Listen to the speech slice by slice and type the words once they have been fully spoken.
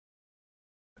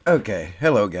Okay,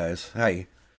 hello guys. Hi.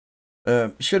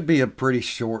 Should be a pretty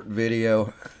short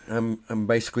video. I'm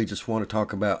basically just want to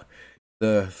talk about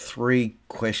the three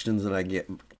questions that I get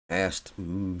asked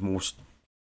more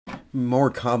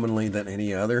commonly than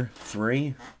any other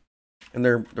three, and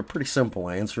they're pretty simple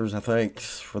answers, I think,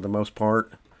 for the most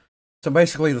part. So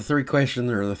basically, the three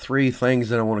questions or the three things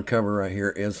that I want to cover right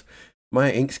here is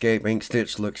my Inkscape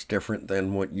Inkstitch looks different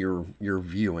than what you're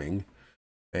viewing,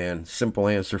 and simple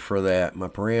answer for that, my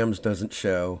params doesn't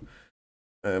show.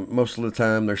 Most of the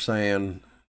time, they're saying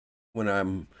when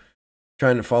I'm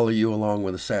trying to follow you along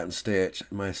with a satin stitch,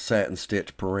 my satin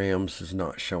stitch params is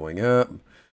not showing up.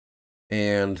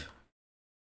 And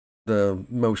the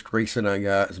most recent I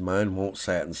got is mine won't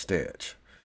satin stitch.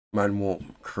 Mine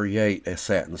won't create a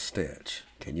satin stitch.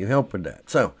 Can you help with that?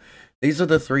 So, these are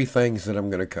the three things that I'm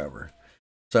going to cover.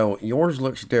 So, yours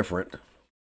looks different.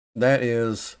 That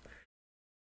is,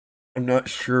 I'm not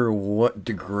sure what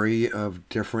degree of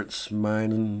difference my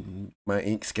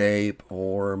Inkscape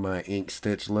or my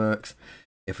Inkstitch looks.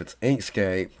 If it's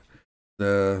Inkscape,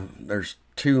 there's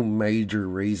two major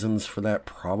reasons for that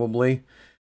probably.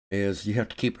 Is you have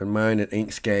to keep in mind that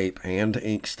Inkscape and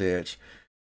Inkstitch,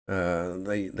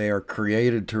 they are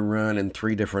created to run in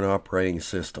three different operating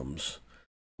systems: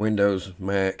 Windows,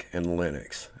 Mac, and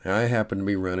Linux. I happen to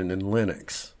be running in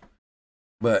Linux.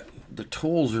 But the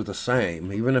tools are the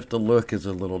same, even if the look is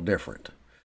a little different.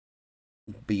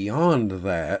 Beyond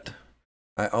that,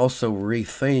 I also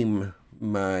retheme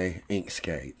my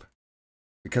Inkscape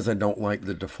because I don't like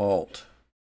the default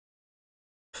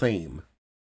theme.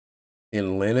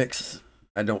 In Linux,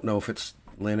 I don't know if it's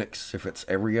Linux, if it's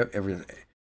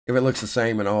if it looks the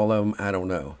same in all of them, I don't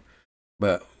know.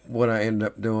 But what I end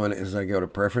up doing is I go to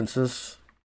Preferences,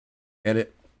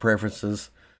 Edit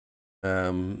Preferences,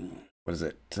 what is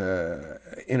it?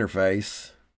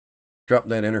 Interface. Drop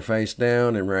that interface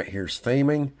down, and right here's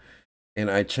theming.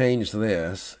 And I change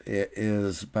this. It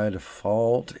is by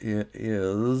default, it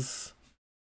is,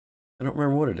 I don't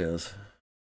remember what it is.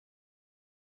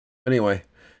 Anyway,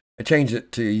 I changed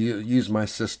it to use my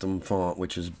system font,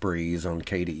 which is Breeze on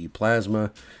KDE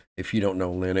Plasma. If you don't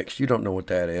know Linux, you don't know what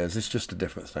that is. It's just a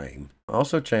different theme. I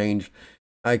also change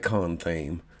icon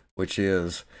theme, which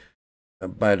is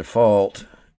by default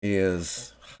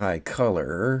is high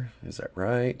color. Is that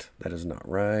right? That is not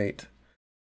right.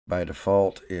 By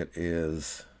default, it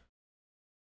is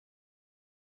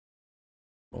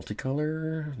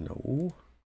multicolor. No.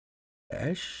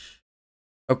 Dash.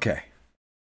 Okay.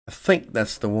 I think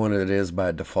that's the one it is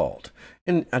by default.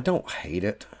 And I don't hate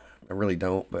it. I really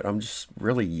don't, but I'm just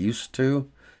really used to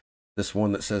this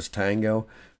one that says Tango.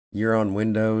 You're on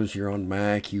Windows, you're on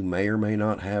Mac, you may or may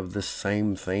not have the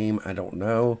same theme. I don't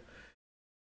know.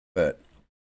 But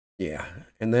yeah.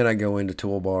 And then I go into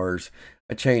toolbars.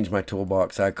 I change my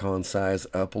toolbox icon size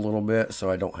up a little bit so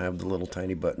I don't have the little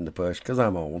tiny button to push because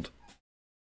I'm old.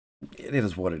 It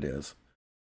is what it is.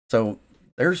 So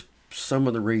there's some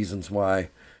of the reasons why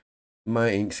my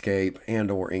Inkscape and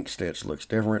or Inkstitch looks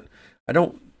different. I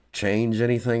don't change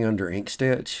anything under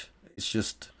Inkstitch. It's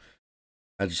just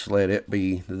I just let it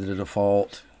be the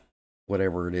default,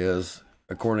 whatever it is,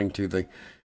 according to the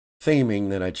theming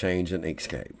that I change in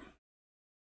Inkscape.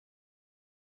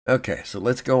 Okay, so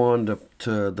let's go on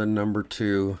to the number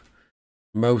two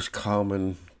most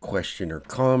common question or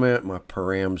comment. My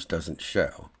params doesn't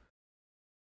show.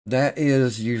 That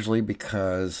is usually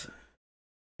because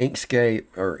Inkscape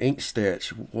or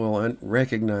Inkstitch will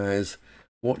recognize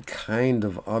what kind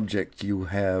of object you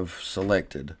have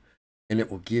selected, and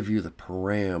it will give you the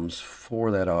params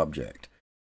for that object.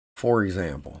 For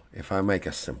example, if I make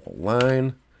a simple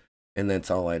line, and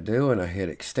that's all I do, and I hit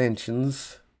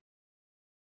extensions,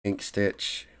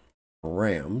 Inkstitch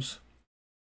params,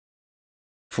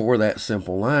 for that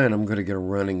simple line, I'm going to get a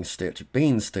running stitch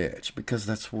bean stitch because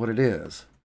that's what it is.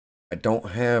 I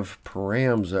don't have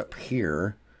params up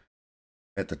here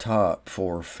at the top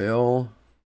for fill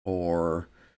or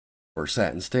for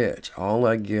satin stitch. All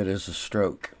I get is a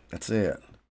stroke. That's it.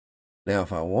 Now,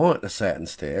 if I want a satin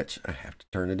stitch, I have to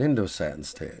turn it into a satin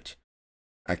stitch.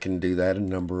 I can do that a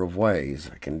number of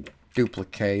ways. I can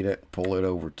duplicate it, pull it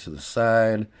over to the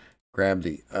side, grab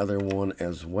the other one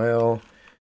as well,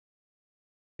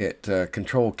 hit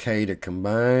Control K to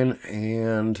combine,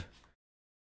 and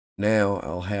now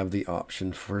I'll have the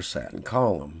option for a satin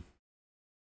column.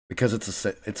 Because it's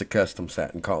a custom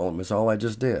satin column is all I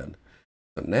just did.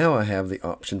 So now I have the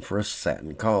option for a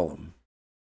satin column.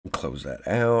 Close that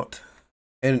out.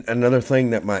 And another thing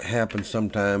that might happen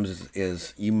sometimes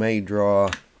is you may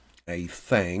draw a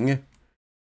thing,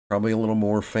 probably a little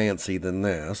more fancy than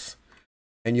this,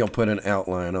 and you'll put an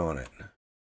outline on it.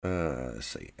 Let's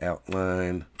see,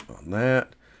 outline on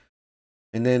that.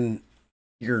 And then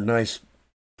your nice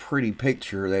pretty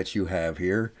picture that you have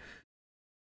here,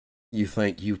 you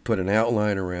think you've put an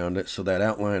outline around it, so that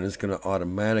outline is going to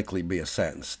automatically be a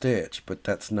satin stitch, but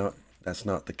that's not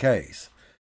the case.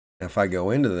 Now if I go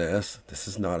into this, this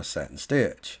is not a satin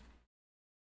stitch.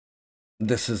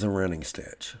 This is a running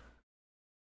stitch.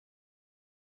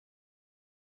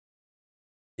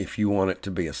 If you want it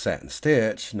to be a satin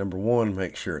stitch, number one,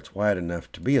 make sure it's wide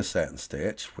enough to be a satin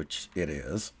stitch, which it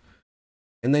is.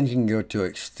 And then you can go to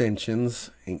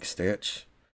extensions, Inkstitch.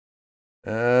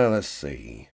 Let's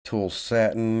see, tool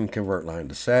satin, convert line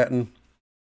to satin.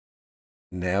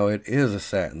 Now it is a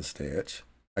satin stitch.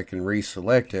 I can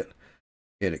reselect it,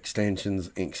 hit extensions,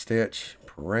 Inkstitch,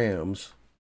 params,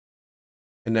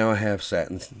 and now I have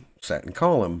satin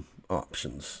column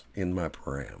options in my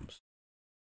params.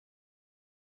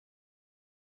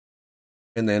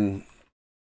 And then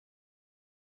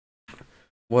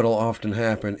what'll often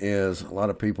happen is a lot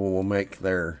of people will make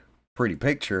their pretty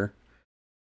picture.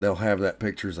 They'll have that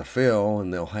picture as a fill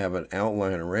and they'll have an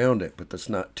outline around it, but that's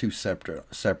not two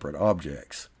separate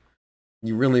objects.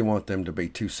 You really want them to be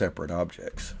two separate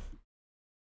objects.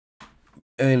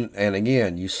 And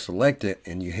again, you select it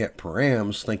and you hit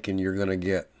params thinking you're going to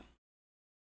get,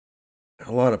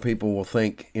 a lot of people will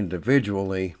think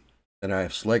individually that I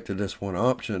have selected this one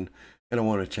option and I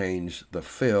want to change the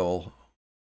fill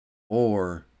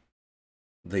or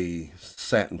the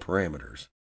satin parameters.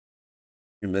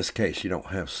 In this case, you don't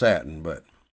have satin, but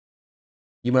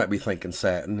you might be thinking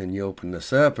satin and you open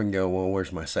this up and go, well,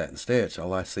 where's my satin stitch?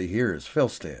 All I see here is fill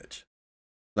stitch.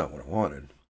 Not what I wanted.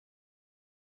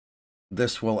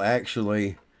 This will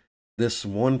actually, this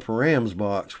one params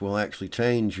box will actually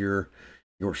change your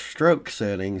stroke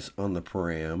settings on the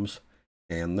params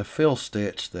and the fill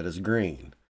stitch that is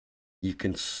green. You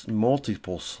can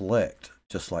multiple select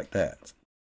just like that.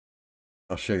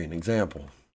 I'll show you an example.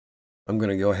 I'm going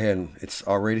to go ahead and it's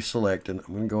already selected.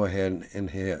 I'm going to go ahead and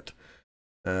hit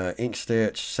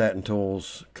Inkstitch, Satin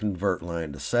Tools, Convert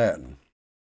Line to Satin.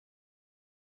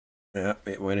 Yeah,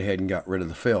 it went ahead and got rid of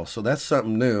the fill. So that's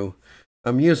something new.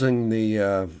 I'm using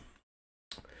the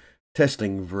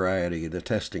testing variety, the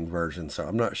testing version. So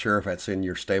I'm not sure if that's in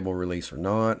your stable release or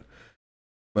not.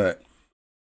 But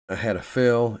I had a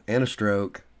fill and a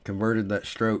stroke, converted that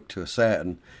stroke to a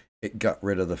satin. It got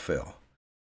rid of the fill.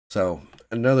 So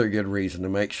another good reason to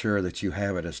make sure that you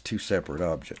have it as two separate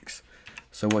objects.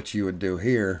 So what you would do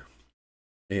here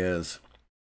is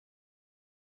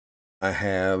I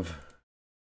have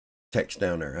text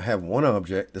down there. I have one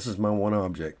object. This is my one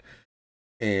object.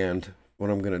 And what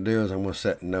I'm going to do is I'm going to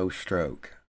set no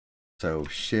stroke. So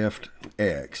Shift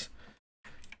X,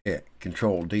 hit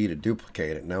Control D to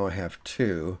duplicate it. Now I have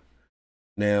two.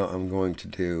 Now I'm going to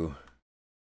do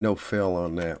no fill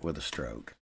on that with a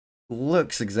stroke.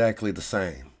 Looks exactly the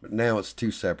same, but now it's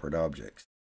two separate objects.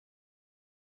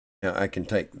 Now I can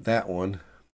take that one,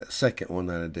 that second one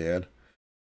that I did,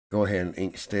 go ahead and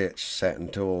Inkstitch, Satin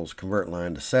Tools, Convert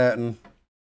Line to Satin.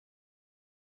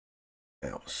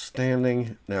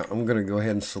 Outstanding. Now I'm going to go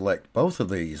ahead and select both of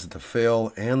these, the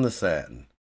fill and the satin.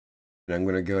 And I'm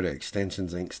going to go to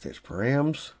Extensions, Inkstitch,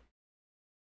 Params.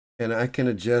 And I can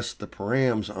adjust the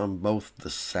params on both the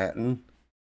satin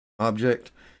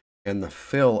object and the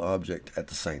fill object at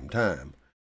the same time.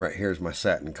 Right here's my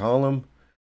satin column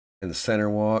and the center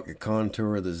walk, the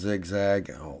contour, the zigzag,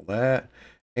 and all that.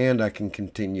 And I can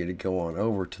continue to go on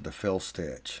over to the fill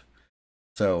stitch.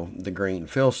 So the green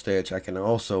fill stitch I can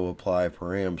also apply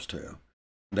params to.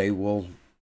 They will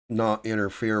not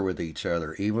interfere with each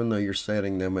other even though you're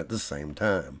setting them at the same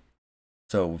time.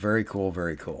 So very cool,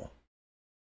 very cool.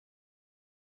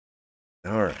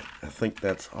 All right, I think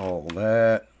that's all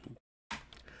that.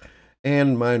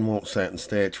 And mine won't satin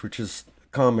stitch, which is a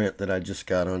comment that I just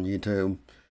got on YouTube.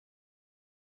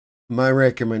 My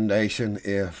recommendation,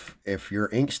 if your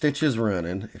Inkstitch is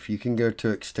running, if you can go to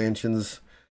Extensions,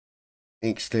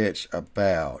 Inkstitch,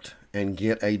 About, and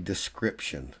get a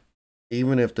description.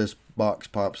 Even if this box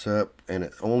pops up and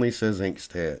it only says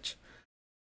Inkstitch,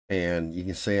 and you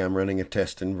can see I'm running a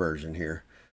testing version here.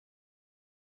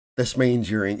 This means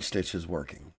your Inkstitch is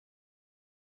working.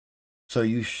 So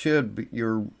you should be,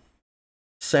 your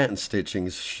satin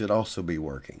stitchings should also be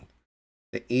working.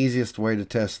 The easiest way to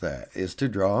test that is to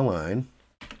draw a line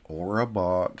or a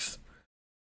box,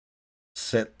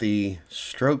 set the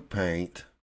stroke paint,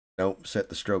 set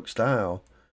the stroke style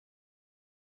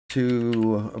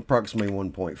to approximately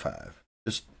 1.5.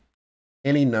 Just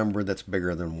any number that's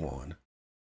bigger than 1.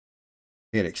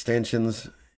 Hit Extensions,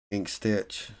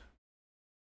 Inkstitch,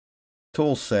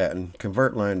 Tool Satin,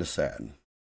 Convert Line to Satin.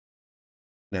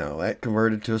 Now that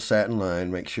converted to a satin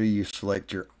line, make sure you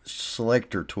select your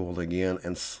selector tool again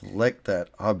and select that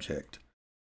object.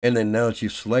 And then now that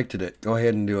you've selected it, go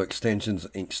ahead and do extensions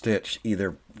Inkstitch.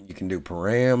 Either you can do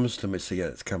params to see that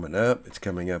it's coming up. It's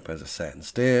coming up as a satin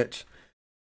stitch.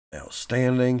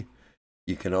 Outstanding.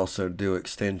 You can also do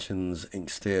extensions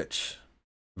Inkstitch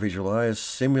visualize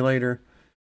simulator.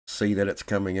 See that it's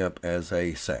coming up as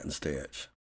a satin stitch.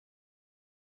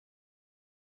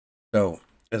 So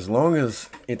as long as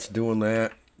it's doing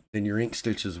that, then your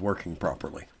Inkstitch is working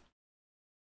properly.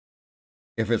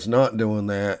 If it's not doing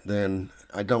that, then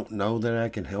I don't know that I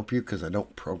can help you because I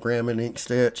don't program in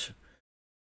Inkstitch.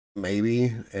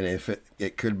 Maybe, and if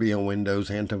it could be a Windows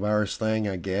antivirus thing,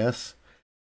 I guess.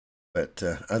 But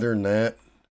other than that,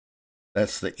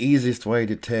 that's the easiest way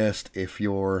to test if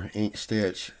your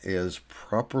Inkstitch is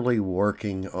properly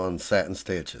working on satin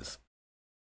stitches.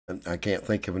 And I can't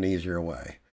think of an easier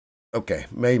way. Okay,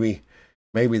 maybe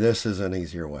this is an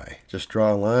easier way. Just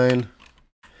draw a line,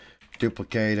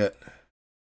 duplicate it,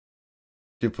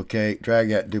 duplicate, drag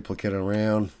that duplicate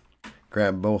around,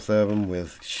 grab both of them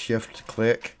with shift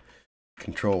click,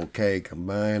 Control K,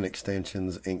 combine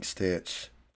extensions, Inkstitch,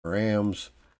 params,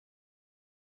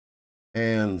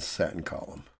 and satin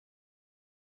column.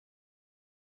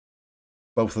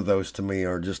 Both of those to me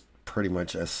are just pretty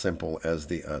much as simple as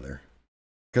the other,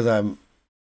 because I've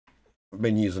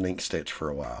been using Inkstitch for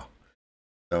a while.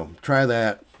 So try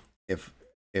that. If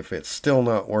it's still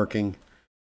not working,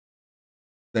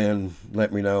 then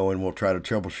let me know and we'll try to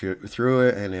troubleshoot through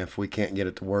it. And if we can't get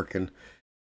it to working,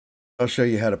 I'll show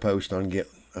you how to post on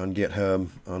GitHub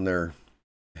on their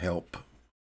help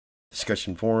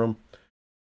discussion forum.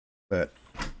 But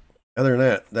other than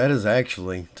that, that is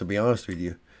actually, to be honest with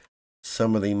you,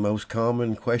 some of the most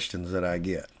common questions that I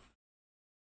get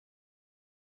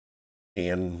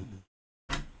in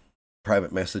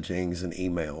private messagings and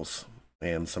emails,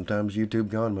 and sometimes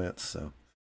YouTube comments. So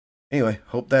anyway,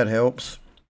 hope that helps.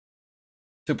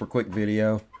 Super quick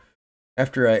video.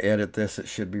 After I edit this, it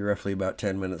should be roughly about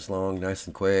 10 minutes long, nice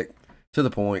and quick, to the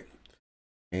point.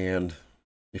 And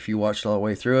if you watched all the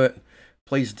way through it,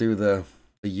 please do the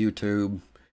YouTube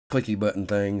clicky button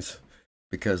things,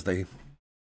 because they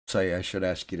say I should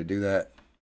ask you to do that,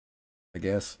 I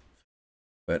guess.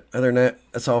 But other than that,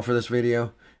 that's all for this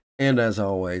video. And as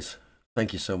always,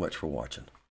 thank you so much for watching.